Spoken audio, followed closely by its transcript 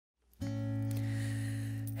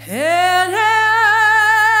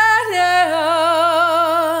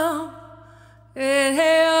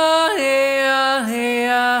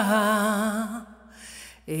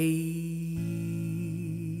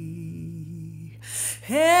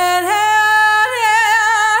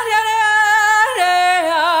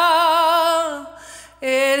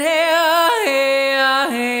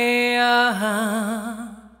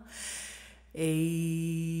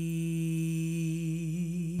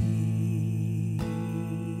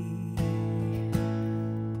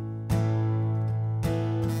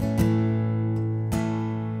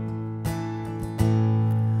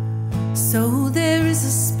So there is a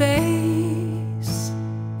space,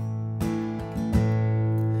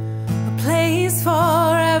 a place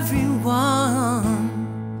for everyone.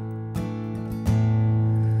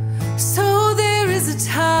 So there is a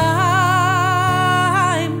time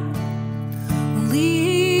when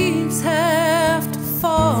leaves have to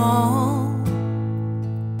fall,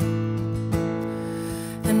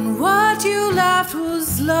 and what you left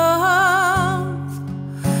was love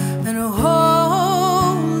and a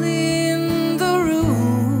hole in the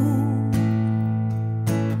room.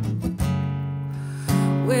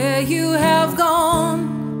 Where you have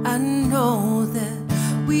gone, I know that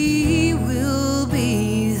we will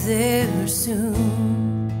be there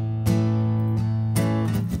soon.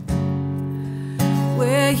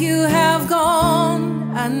 Where you have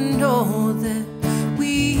gone, I know that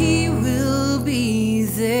we will be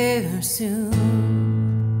there soon.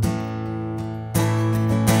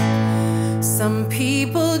 Some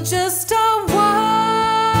people just are wild,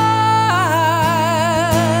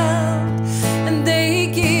 and they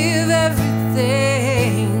give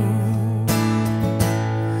everything.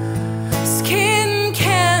 Skin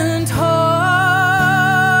can't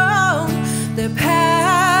hold their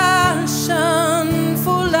passion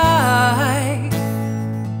for life.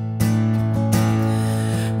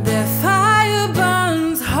 Their fire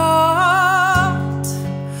burns hot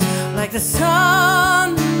like the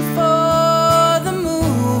sun for the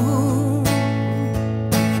moon.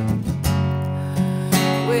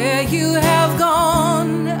 Where you have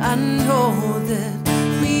gone, I know that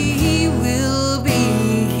we will be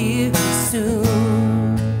here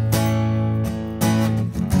soon.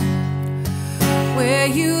 Where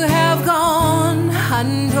you have gone, I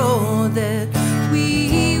know that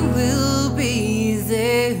we will be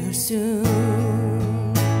there soon.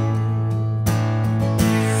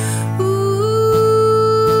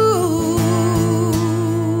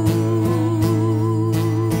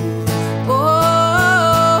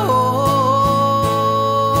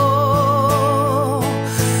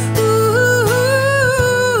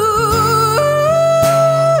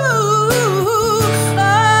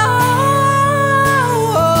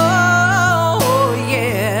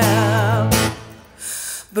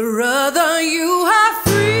 Brother, you are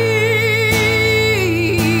free.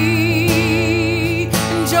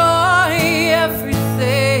 Enjoy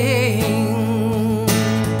everything.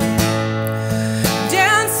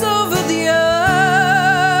 Dance over the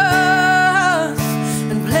earth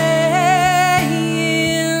and play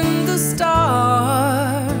in the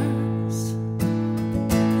stars.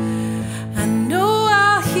 I know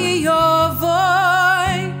I'll hear your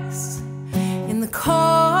voice in the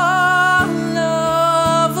call.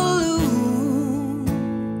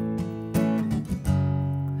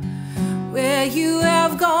 Where you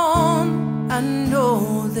have gone, I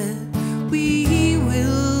know that we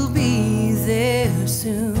will be there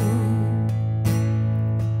soon.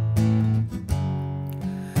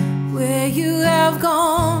 Where you have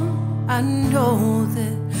gone, I know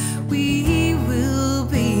that we will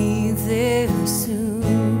be there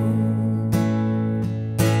soon.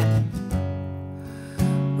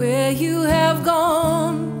 Where you have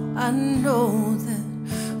gone, I know that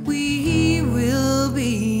we will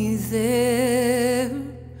be there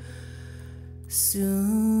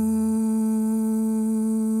soon.